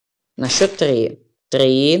На счет 3.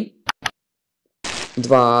 3,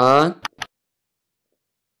 2,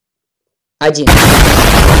 1.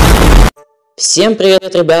 Всем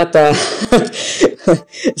привет, ребята!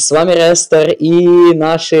 С вами Рестер и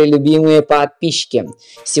наши любимые подписчики.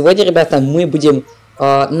 Сегодня, ребята, мы будем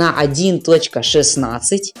на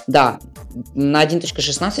 1.16. Да, на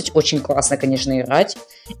 1.16 очень классно, конечно, играть.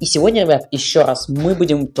 И сегодня, ребят, еще раз мы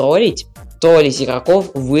будем троллить игроков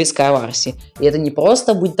в SkyWars. И это не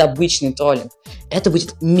просто будет обычный троллинг, это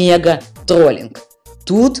будет мега-троллинг.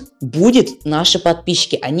 Тут будут наши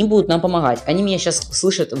подписчики, они будут нам помогать. Они меня сейчас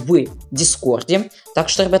слышат в дискорде. Так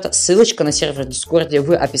что, ребята, ссылочка на сервер в дискорде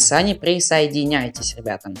в описании. Присоединяйтесь,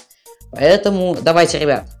 ребята. Поэтому давайте,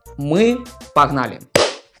 ребят, мы погнали.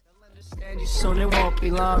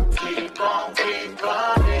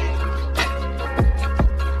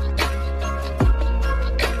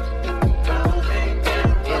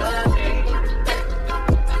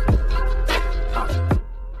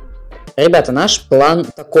 Ребята, наш план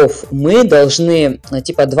таков. Мы должны,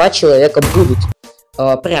 типа, 2 человека будут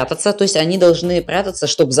прятаться. То есть они должны прятаться,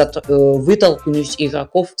 чтобы вытолкнуть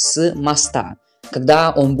игроков с моста,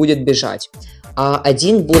 когда он будет бежать. А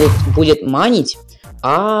один будет манить,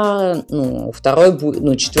 а второй,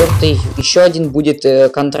 четвертый, еще один будет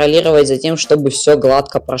контролировать за тем, чтобы все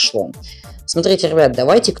гладко прошло. Смотрите, ребят,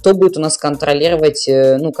 давайте, кто будет у нас контролировать,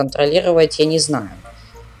 контролировать, я не знаю.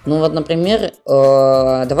 Ну вот, например,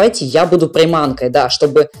 давайте я буду приманкой, да,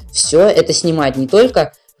 чтобы все это снимать не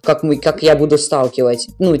только как я буду сталкивать,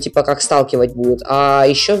 типа как сталкивать будут, а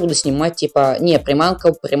еще буду снимать типа, не,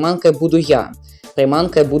 приманкой буду я,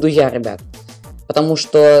 ребят, потому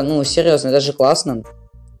что, серьезно, даже классно.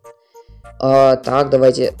 Так,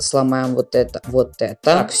 давайте сломаем вот это.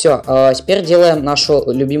 Так, все, теперь делаем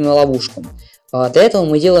нашу любимую ловушку. Для этого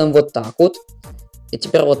мы делаем вот так вот. И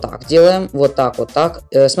теперь вот так делаем, вот так.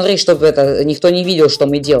 Смотри, чтобы это никто не видел, что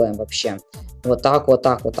мы делаем вообще. Вот так.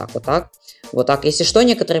 Если что,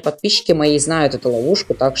 некоторые подписчики мои знают эту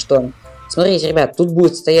ловушку, так что, смотрите, ребят, тут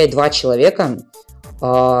будет стоять 2 человека,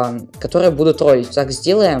 которые будут троллить. Так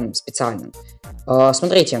сделаем специально.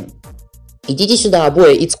 Смотрите, идите сюда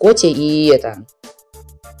обои, и Скотти, и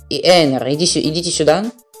Эйнер, идите сюда.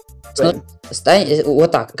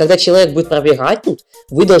 Вот так. Когда человек будет пробегать тут,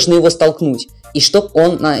 вы должны его столкнуть. И чтоб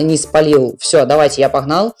он не спалил. Все, давайте, я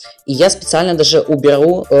погнал. И я специально даже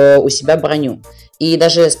уберу у себя броню. И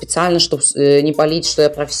даже специально, чтобы не палить, что я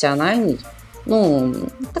профессиональный.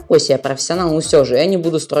 Такой себе профессионал, но все же. Я не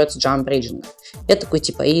буду строиться джамп-рейджинга. Я такой,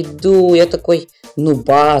 типа, иду, я такой,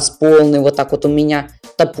 бас полный. Вот так вот у меня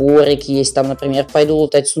топорик есть. Там, например, пойду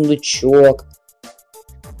лутать сундучок.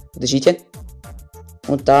 Подождите.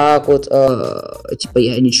 Вот так вот, типа,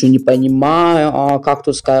 я ничего не понимаю, как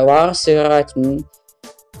тут SkyWars играть,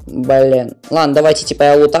 блин. Ладно, давайте, типа,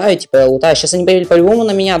 я лутаю. Сейчас они по-любому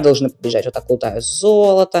на меня должны побежать. Вот так лутаю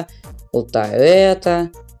золото, лутаю это.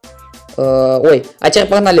 Ой, а теперь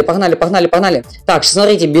погнали. Так,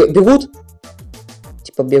 смотрите, бегут.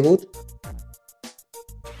 Типа, бегут.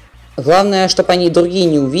 Главное, чтобы они другие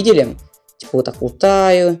не увидели. Типа, вот так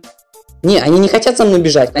лутаю. Не, они не хотят со мной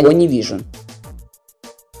бежать, я его не вижу.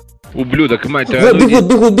 Ублюдок, мать твою. Вот,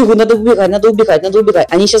 бегут, надо убегать.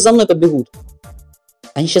 Они сейчас за мной побегут.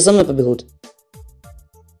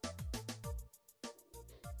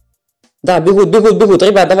 Да, бегут.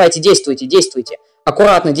 Ребят, давайте, действуйте.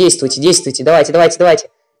 Аккуратно действуйте. Давайте.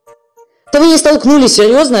 Да вы не столкнулись,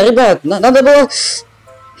 серьезно, ребят? Надо было...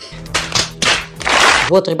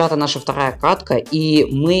 Вот, ребята, наша вторая катка, и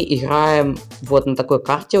мы играем вот на такой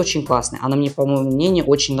карте очень классной. Она мне, по моему мнению,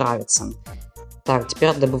 очень нравится. Так,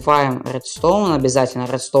 теперь добываем редстоун. Обязательно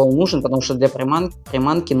редстоун нужен, потому что для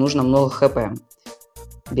приманки нужно много хп.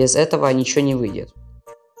 Без этого ничего не выйдет.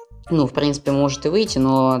 В принципе, может и выйти,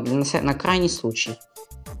 но на крайний случай.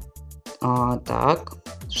 Так,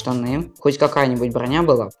 штаны. Хоть какая-нибудь броня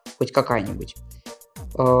была.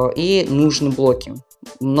 И нужны блоки.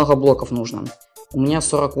 Много блоков нужно. У меня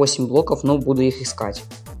 48 блоков, но буду их искать.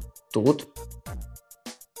 Тут.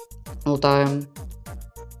 Лутаем.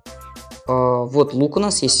 Вот лук у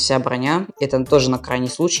нас, есть вся броня. Это тоже на крайний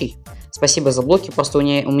случай. Спасибо за блоки, просто у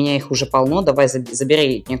меня их уже полно. Давай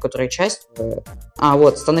забери некоторую часть.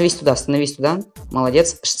 Вот, становись туда.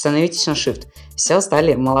 Молодец, становитесь на shift. Все,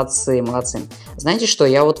 стали, молодцы. Знаете что,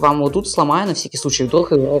 я вот вам вот тут сломаю на всякий случай.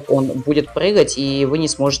 Вдруг игрок, он будет прыгать, и вы не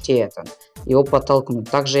сможете его подтолкнуть.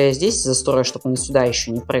 Также я здесь застрою, чтобы он сюда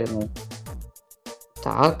еще не прыгнул.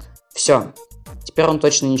 Так, все. Теперь он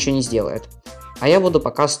точно ничего не сделает. А я буду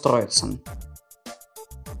пока строиться.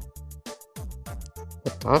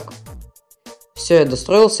 Вот так. Все, я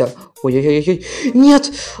достроился. Ой-ой-ой.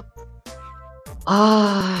 Нет!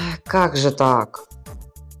 Как же так?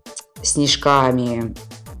 Снежками.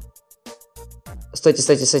 Стойте,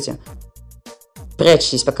 стойте, стойте.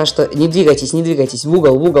 Прячьтесь, пока что. Не двигайтесь, не двигайтесь. В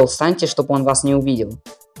угол встаньте, чтобы он вас не увидел.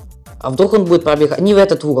 А вдруг он будет пробегать? Не в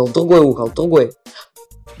этот угол, в другой угол, другой.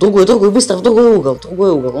 Другой, быстро в другой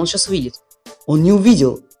угол, Он сейчас увидит. Он не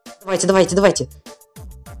увидел. Давайте.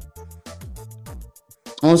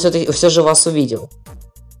 Он все же вас увидел.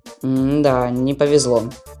 Да, не повезло.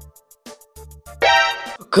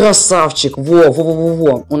 Красавчик!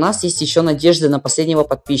 Во! У нас есть еще надежды на последнего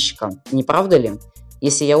подписчика. Не правда ли?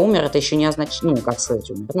 Если я умер, это еще не означает... Ну, как сказать,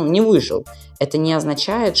 умер? Ну, не выжил. Это не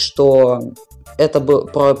означает, что это был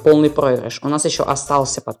полный проигрыш. У нас еще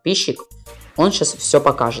остался подписчик. Он сейчас все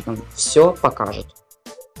покажет нам. Все покажет.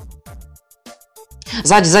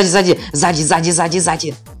 Сзади!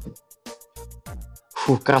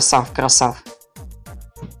 Фу, красав.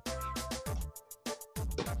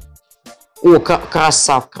 О,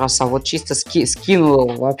 красав. Вот чисто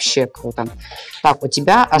скинул, вообще круто. Так, у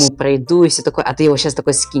тебя пройду и все такое, а ты его сейчас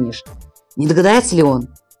такой скинешь. Не догадается ли он?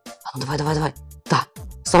 А ну давай. Да,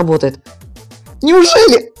 сработает.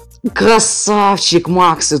 Неужели? Красавчик,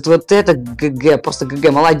 Макс. Вот это ГГ, просто ГГ.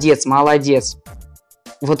 Молодец.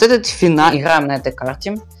 Вот этот финал. Играем на этой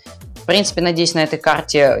карте. В принципе, надеюсь, на этой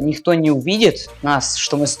карте никто не увидит нас,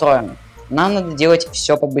 что мы строим. Нам надо делать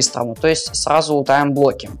все по-быстрому. То есть сразу лутаем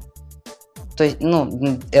блоки. То есть,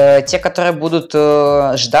 те, которые будут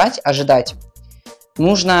ожидать,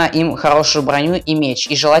 нужно им хорошую броню и меч.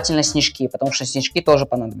 И желательно снежки, потому что снежки тоже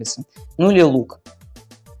понадобятся. Ну или лук.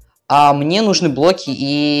 А мне нужны блоки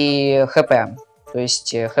и ХП. То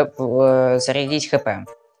есть зарядить ХП.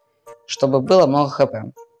 Чтобы было много ХП.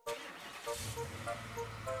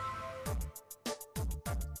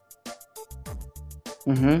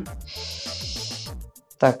 Угу.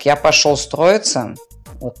 Так, я пошел строиться.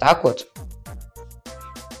 Вот так вот.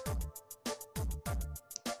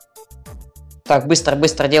 Так,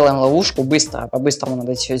 быстро делаем ловушку. По-быстрому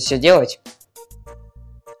надо все делать.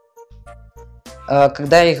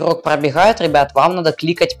 Когда игрок пробегает, ребят, вам надо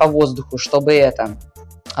кликать по воздуху, чтобы это...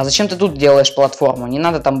 А зачем ты тут делаешь платформу? Не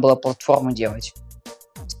надо там было платформу делать.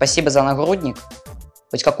 Спасибо за нагрудник.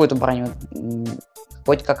 Хоть какую-то броню.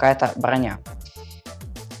 Хоть какая-то броня.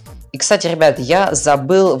 И, кстати, ребят, я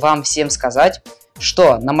забыл вам всем сказать,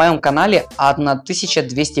 что на моем канале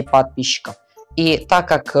 1200 подписчиков. И так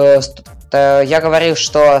как я говорил,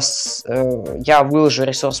 что я выложу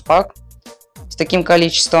ресурс-пак с таким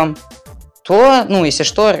количеством, то, если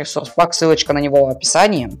что, ресурс-пак, ссылочка на него в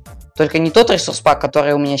описании. Только не тот ресурс-пак,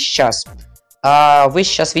 который у меня сейчас, а вы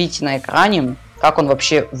сейчас видите на экране, как он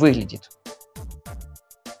вообще выглядит.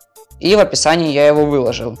 И в описании я его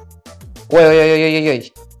выложил.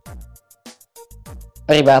 Ой-ой-ой-ой-ой.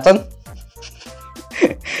 Ребята,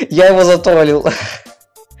 я его затроллил.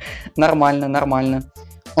 Нормально.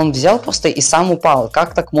 Он взял просто и сам упал.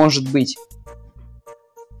 Как так может быть?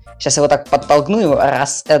 Сейчас его так подтолкну его.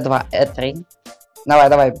 Раз, два, три.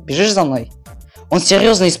 Давай, бежишь за мной? Он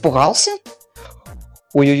серьезно испугался?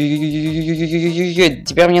 Ой-ой-ой-ой-ой-ой-ой-ой-ой.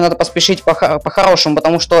 Теперь мне надо поспешить по-хорошему,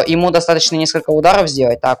 потому что ему достаточно несколько ударов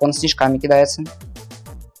сделать. Так, он снежками кидается.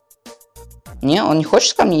 Не, он не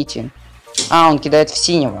хочет ко мне идти? А, он кидает в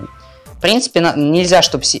синего. В принципе, нельзя,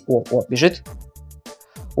 чтобы... О, бежит.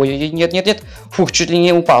 Ой, нет. Фух, чуть ли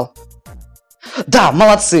не упал. Да,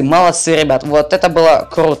 молодцы, ребят. Вот это было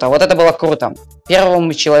круто. Первого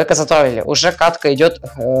мы человека затроллили. Уже катка идет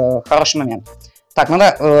хороший момент. Так,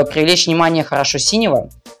 надо привлечь внимание хорошо синего.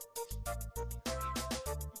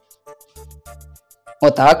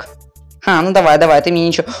 Вот так. Ну давай, ты мне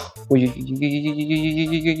ничего...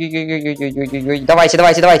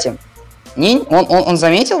 Давайте. Он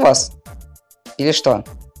заметил вас? Или что?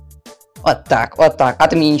 Вот так. А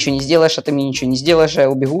ты мне ничего не сделаешь, я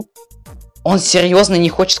убегу. Он серьезно не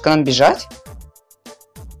хочет к нам бежать?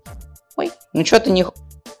 Ой, ну что ты не...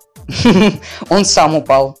 Он сам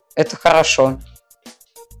упал. Это хорошо.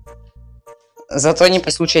 Зато не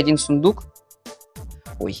при случае один сундук.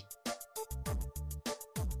 Ой.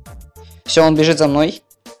 Все, он бежит за мной.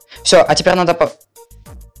 Все, а теперь надо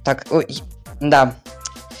Так, ой, да.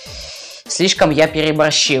 Слишком я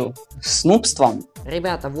переборщил с нубством.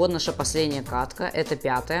 Ребята, вот наша последняя катка. Это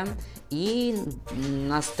 5-я. И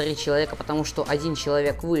нас 3 человека, потому что 1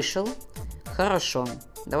 человек вышел. Хорошо.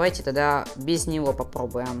 Давайте тогда без него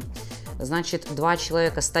попробуем. Значит, 2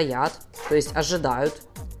 человека стоят, то есть ожидают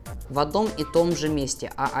в одном и том же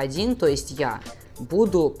месте. А 1, то есть я,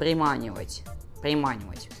 буду приманивать.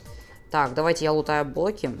 Так, давайте я лутаю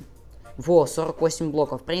блоки. Во, 48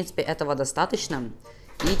 блоков. В принципе, этого достаточно.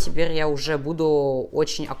 И теперь я уже буду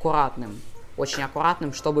очень аккуратным. очень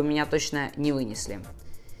аккуратным, чтобы меня точно не вынесли.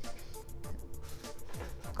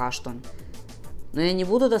 Пока что. Но я не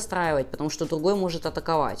буду достраивать, потому что другой может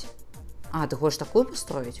атаковать. А, ты хочешь такую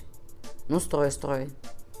построить? Ну, строй, строй.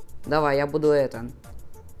 Давай, я буду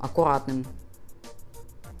аккуратным.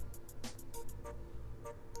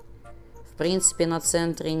 В принципе, на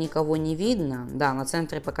центре никого не видно. Да, на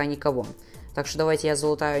центре пока никого. Так что давайте я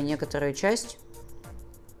залутаю некоторую часть.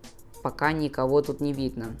 Пока никого тут не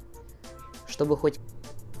видно. Чтобы хоть...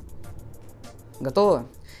 Готово?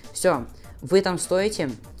 Все. Вы там стоите,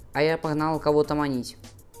 а я погнал кого-то манить.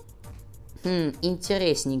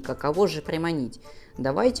 Интересненько. Кого же приманить?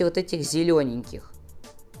 Давайте вот этих зелененьких.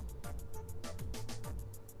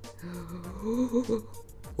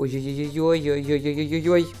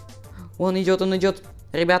 Ой-ой-ой-ой-ой-ой-ой-ой-ой-ой. Он идет, он идет.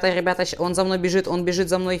 Ребята, ребята, он за мной бежит, он бежит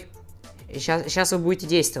за мной. Сейчас вы будете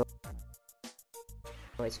действовать.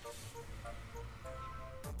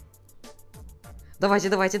 Давайте,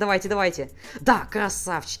 давайте, давайте, давайте. Да,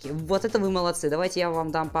 красавчики. Вот это вы молодцы. Давайте я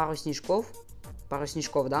вам дам пару снежков. Пару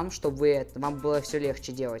снежков дам, чтобы вам было все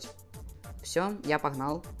легче делать. Все, я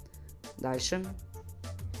погнал. Дальше.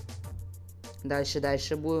 Дальше,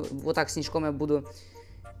 дальше. Вот так снежком я буду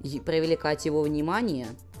привлекать его внимание.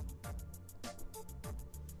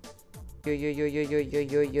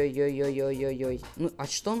 Ой-ой-ой-ой-ой-ой-ой-ой-ой-ой-ой-ой-ой. Ну, а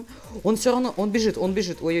что он? Он все равно, он бежит, он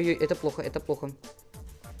бежит. Ой-ой-ой, это плохо, это плохо.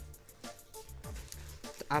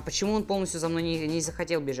 А почему он полностью за мной не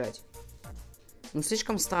захотел бежать? Ну,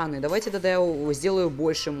 слишком странный. Давайте тогда я сделаю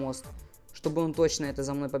больше мост, чтобы он точно это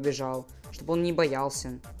за мной побежал. Чтобы он не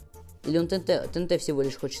боялся. Или он ТНТ всего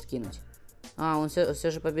лишь хочет кинуть? А, он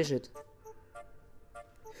все же побежит.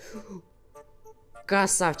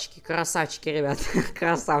 Красавчики, красавчики, ребят.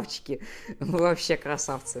 Красавчики. Вообще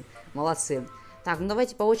красавцы. Молодцы. Так, ну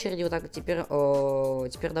давайте по очереди вот так теперь...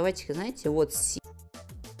 теперь давайте, знаете, вот...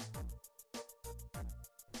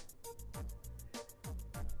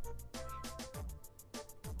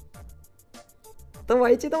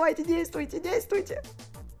 Давайте, давайте, действуйте, действуйте.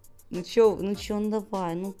 Ну чё, ну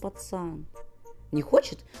давай, ну пацан. Не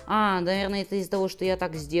хочет? А, наверное, это из-за того, что я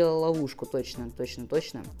так сделал ловушку. Точно, точно,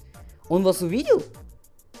 точно. Он вас увидел?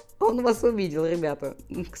 Он вас увидел, ребята.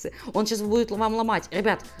 Он сейчас будет вам ломать.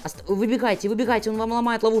 Ребят, выбегайте, выбегайте, он вам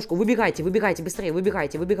ломает ловушку. Выбегайте, выбегайте, быстрее,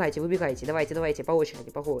 выбегайте, выбегайте, выбегайте. Давайте, давайте, по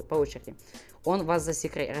очереди, по очереди. Он вас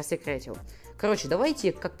рассекретил. Короче,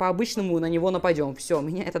 давайте, как по-обычному, на него нападем. Все,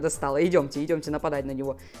 меня это достало. Идемте, идемте нападать на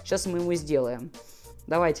него. Сейчас мы ему сделаем.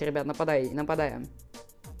 Давайте, ребят, нападаем.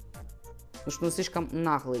 Потому что он слишком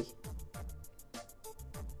наглый.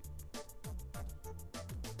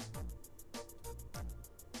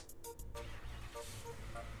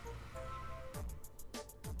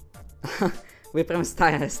 Вы прям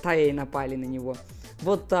стаей напали на него.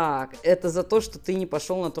 Вот так. Это за то, что ты не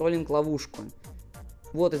пошел на троллинг-ловушку.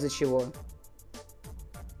 Вот из-за чего.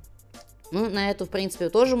 Ну, на эту, в принципе,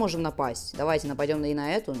 тоже можем напасть. Давайте нападем и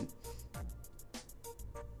на эту.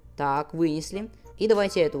 Так, вынесли. И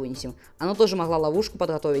давайте эту вынесем. Она тоже могла ловушку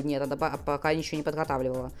подготовить. Нет, она пока ничего не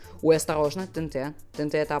подготавливала. Ой, осторожно, ТНТ.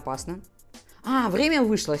 ТНТ это опасно. А, время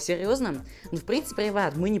вышло, серьезно? Ну, в принципе,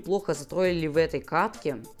 ребят, мы неплохо затроили в этой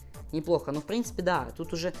катке. Неплохо, но в принципе, да,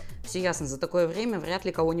 тут уже все ясно. За такое время вряд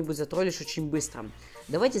ли кого-нибудь затроллишь очень быстро.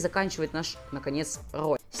 Давайте заканчивать наш, наконец,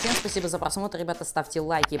 ролик. Всем спасибо за просмотр, ребята, ставьте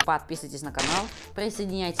лайки, подписывайтесь на канал,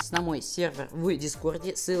 присоединяйтесь на мой сервер в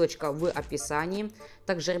дискорде, ссылочка в описании.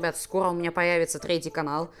 Также, ребят, скоро у меня появится третий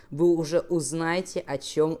канал, вы уже узнаете, о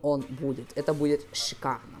чем он будет. Это будет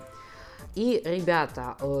шикарно. И,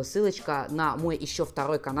 ребята, ссылочка на мой еще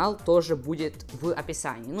второй канал тоже будет в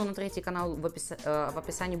описании. Ну, на третий канал в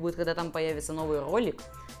описании будет, когда там появится новый ролик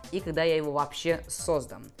и когда я его вообще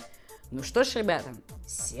создам. Ну что ж, ребята,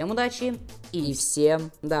 всем удачи и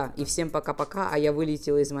всем, да, и всем пока-пока, а я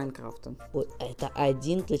вылетел из Майнкрафта. Вот это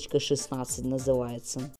 1.16 называется.